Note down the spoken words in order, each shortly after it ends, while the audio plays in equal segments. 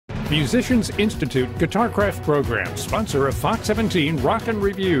Musicians Institute Guitarcraft Program, sponsor of Fox 17 Rock and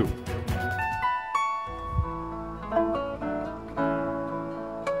Review.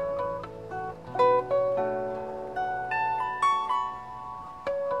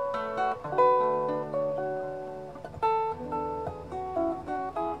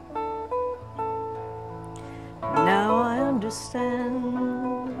 Now I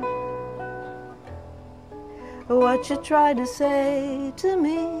understand what you tried to say to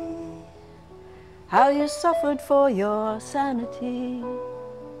me, how you suffered for your sanity,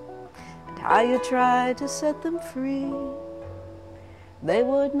 and how you tried to set them free. They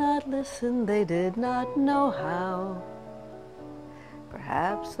would not listen, they did not know how.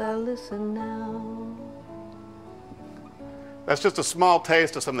 Perhaps they'll listen now. That's just a small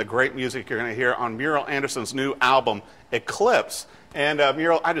taste of some of the great music you're going to hear on Muriel Anderson's new album, Eclipse. And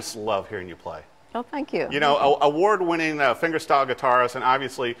Muriel, I just love hearing you play. Oh, thank you. You know, award-winning fingerstyle guitarist, and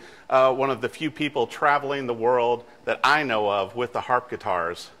obviously one of the few people traveling the world that I know of with the harp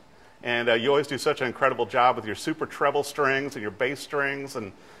guitars. And you always do such an incredible job with your super treble strings and your bass strings,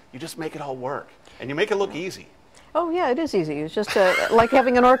 and you just make it all work. And you make it look easy. Oh, yeah, it is easy. It's just like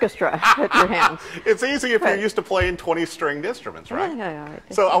having an orchestra at your hands. It's easy if you're used to playing 20-stringed instruments, right? Yeah.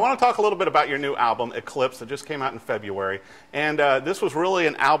 So I want to talk a little bit about your new album, Eclipse, that just came out in February. And this was really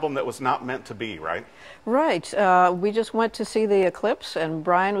an album that was not meant to be, right? Right. We just went to see the eclipse, and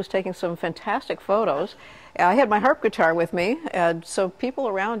Brian was taking some fantastic photos. I had my harp guitar with me, and so people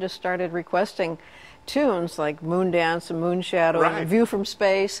around just started requesting tunes like Moon Dance and Moon Shadow and View from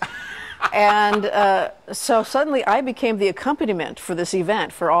Space. And so suddenly I became the accompaniment for this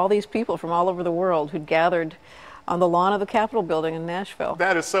event for all these people from all over the world who'd gathered on the lawn of the Capitol building in Nashville.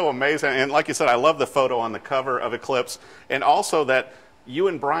 That is so amazing. And like you said, I love the photo on the cover of Eclipse, and also that you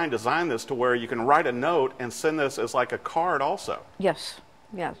and Brian designed this to where you can write a note and send this as like a card also. Yes.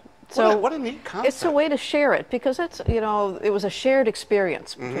 So what a neat concept. It's a way to share it, because it's, you know, it was a shared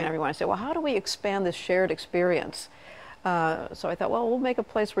experience between everyone. I said, well, how do we expand this shared experience? So I thought, well, we'll make a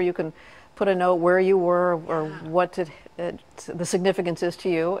place where you can put a note where you were or what the significance is to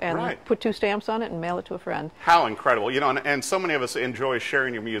you, and put 2 stamps on it and mail it to a friend. How incredible. You know, and so many of us enjoy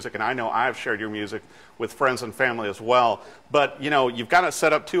sharing your music, and I know I've shared your music with friends and family as well. But, you know, you've got it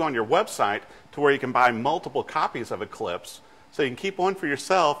set up, too, on your website to where you can buy multiple copies of Eclipse. So you can keep one for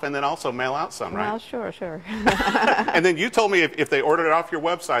yourself and then also mail out some, right? Well, sure. And then you told me if they ordered it off your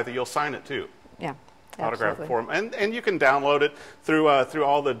website that you'll sign it, too. Yeah. Autograph form, and you can download it through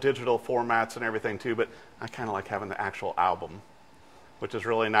all the digital formats and everything too. But I kind of like having the actual album, which is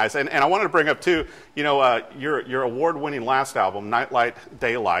really nice. And I wanted to bring up too, you know, your award-winning last album, Nightlight,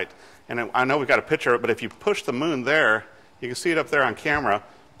 Daylight. And I know we've got a picture of it, but if you push the moon there, you can see it up there on camera.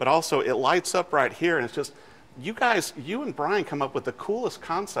 But also it lights up right here, and it's just you and Brian come up with the coolest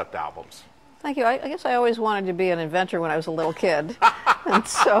concept albums. Thank you. I guess I always wanted to be an inventor when I was a little kid, and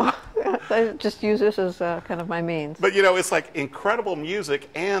so I just use this as kind of my means. But you know, it's like incredible music,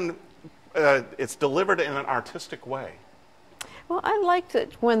 and it's delivered in an artistic way. Well, I liked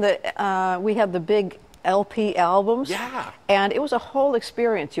it when we had the big LP albums. Yeah. And it was a whole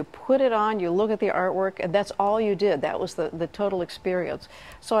experience. You put it on, you look at the artwork, and that's all you did. That was the total experience.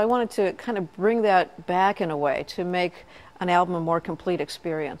 So I wanted to kind of bring that back in a way to make an album a more complete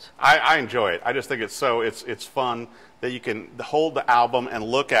experience. I enjoy it. I just think it's fun that you can hold the album and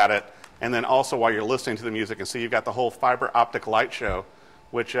look at it, and then also while you're listening to the music and see you've got the whole fiber optic light show,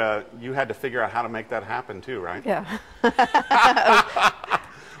 which you had to figure out how to make that happen too, right? Yeah.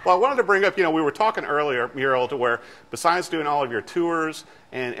 Well, I wanted to bring up, you know, we were talking earlier, Muriel, to where besides doing all of your tours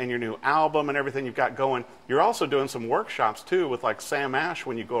and your new album and everything you've got going, you're also doing some workshops too with like Sam Ash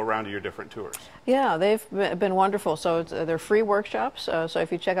when you go around to your different tours. Yeah, they've been wonderful. So they're free workshops. So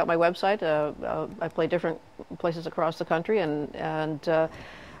if you check out my website, I play different places across the country, and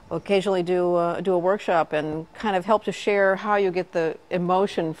occasionally do a workshop and kind of help to share how you get the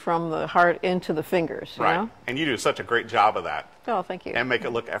emotion from the heart into the fingers. You know? And you do such a great job of that. Oh, thank you. And make it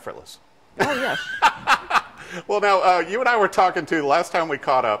look effortless. Oh, yes. Well, now, you and I were talking to last time we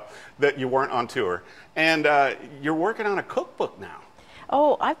caught up that you weren't on tour, and you're working on a cookbook now.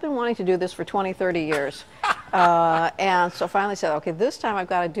 Oh, I've been wanting to do this for 20, 30 years. And so finally said, okay, this time I've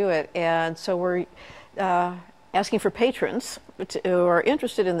got to do it. And so we're asking for patrons who are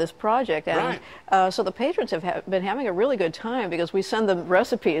interested in this project. And so the patrons have been having a really good time, because we send them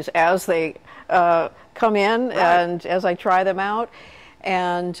recipes as they come in and as I try them out.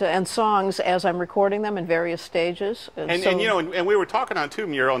 And songs as I'm recording them in various stages. And you know, and we were talking on too,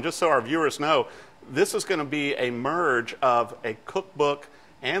 Muriel, and just so our viewers know, this is going to be a merge of a cookbook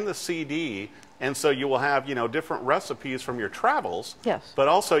and the CD And so you will have, you know, different recipes from your travels. Yes. But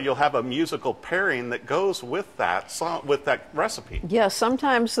also you'll have a musical pairing that goes with that song, with that recipe. Yes,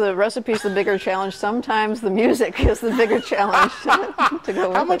 sometimes the recipe is the bigger challenge. Sometimes the music is the bigger challenge to go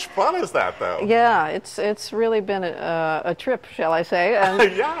with. How much fun is that, though? Yeah, it's really been a trip, shall I say?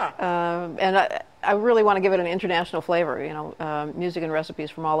 And, Yeah. And I really want to give it an international flavor. You know, music and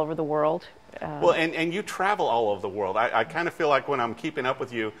recipes from all over the world. Well, and you travel all over the world. I kind of feel like when I'm keeping up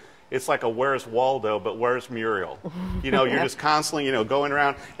with you, it's like a Where's Waldo, but where's Muriel? You know, you're just constantly, you know, going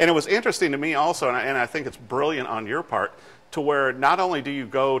around. And it was interesting to me also, and I think it's brilliant on your part, to where not only do you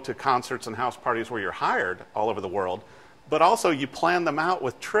go to concerts and house parties where you're hired all over the world, but also you plan them out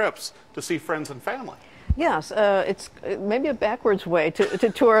with trips to see friends and family. Yes, it's maybe a backwards way to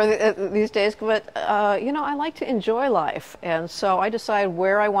tour these days, but you know, I like to enjoy life, and so I decide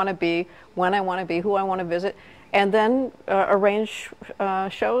where I want to be, when I want to be, who I want to visit, and then arrange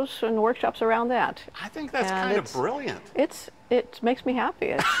shows and workshops around that. I think that's kind of brilliant. It makes me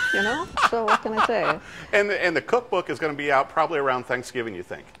happy, you know. So what can I say? And the cookbook is going to be out probably around Thanksgiving, you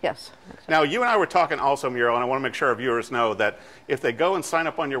think? Yes. Now, you and I were talking also, Muriel, and I want to make sure our viewers know that if they go and sign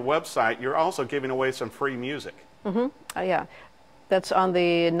up on your website, you're also giving away some free music. Mm-hmm. Yeah. That's on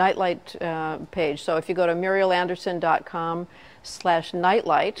the Nightlight page. So if you go to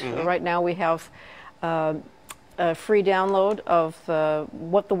murielanderson.com/nightlight, right now we have a free download of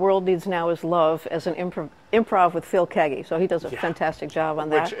What the World Needs Now is Love as an improv with Phil Keggy. So he does a fantastic job on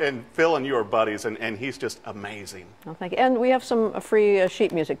that. And Phil and you are buddies, and he's just amazing. Oh, thank you. And we have some free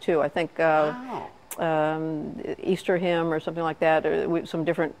sheet music too. I think Easter hymn or something like that, or some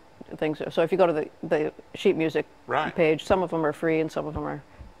different things. So if you go to the sheet music page, some of them are free and some of them are.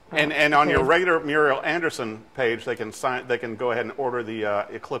 And on your regular Muriel Anderson page, they can go ahead and order the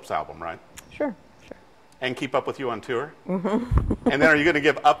Eclipse album, right? Sure. And keep up with you on tour? Mm-hmm. And then are you going to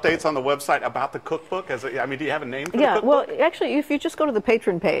give updates on the website about the cookbook? I mean, do you have a name for the cookbook? Well, actually, if you just go to the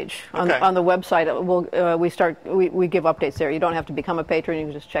patron page on the website, we give updates there. You don't have to become a patron. You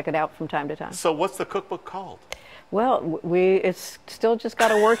can just check it out from time to time. So what's the cookbook called? Well, it's still just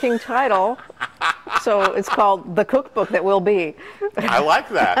got a working title, so it's called The Cookbook That Will Be. I like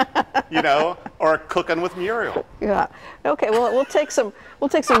that, you know, or Cooking with Muriel. Yeah. Okay. Well, we'll take some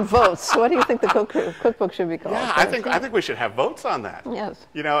votes. What do you think the cookbook should be called? Yeah, I think we should have votes on that. Yes.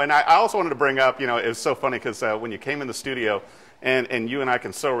 You know, and I also wanted to bring up, you know, it was so funny because when you came in the studio, and you and I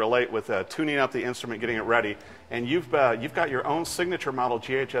can so relate with tuning up the instrument, getting it ready, and you've got your own signature model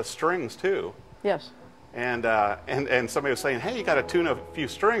GHS strings too. Yes. And somebody was saying, hey, you got to tune a few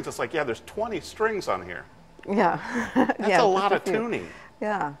strings. It's like, yeah, there's 20 strings on here. Yeah. That's a lot of tuning.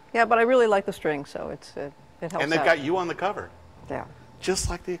 Yeah. Yeah, but I really like the strings, so it helps. And they've got you on the cover. Yeah. Just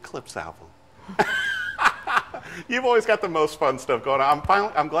like the Eclipse album. You've always got the most fun stuff going on.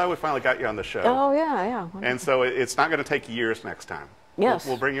 I'm glad we finally got you on the show. Oh, yeah. And so it's not going to take years next time. Yes.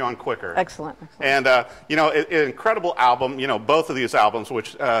 We'll bring you on quicker. Excellent. And, you know, an incredible album, you know, both of these albums,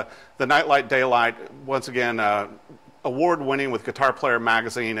 which The Nightlight, Daylight, once again, award-winning with Guitar Player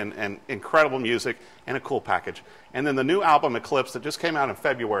magazine and incredible music and a cool package. And then the new album, Eclipse, that just came out in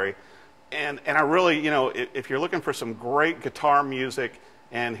February. And I really, you know, if you're looking for some great guitar music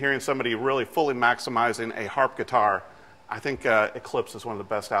and hearing somebody really fully maximizing a harp guitar, I think Eclipse is one of the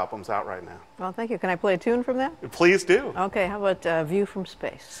best albums out right now. Well, thank you. Can I play a tune from that? Please do. Okay, how about View from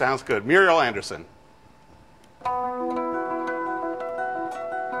Space? Sounds good. Muriel Anderson.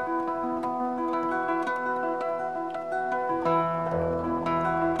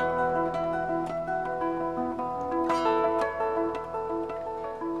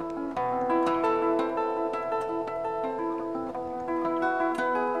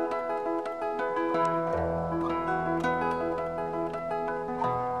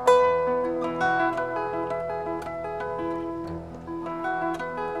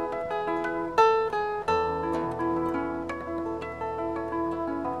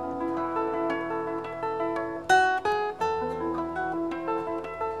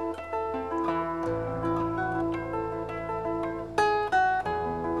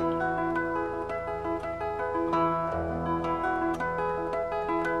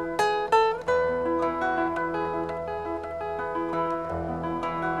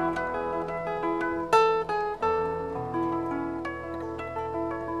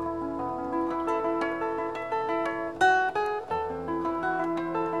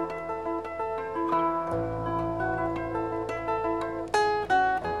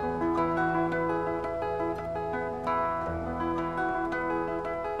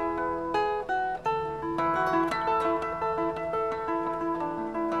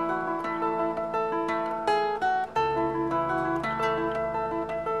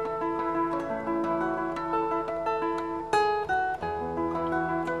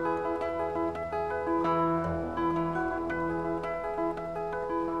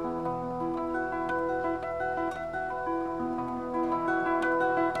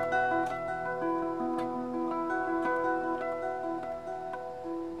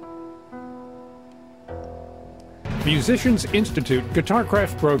 Musicians Institute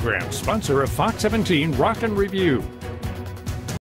Guitarcraft program, sponsor of Fox 17 Rock and Review.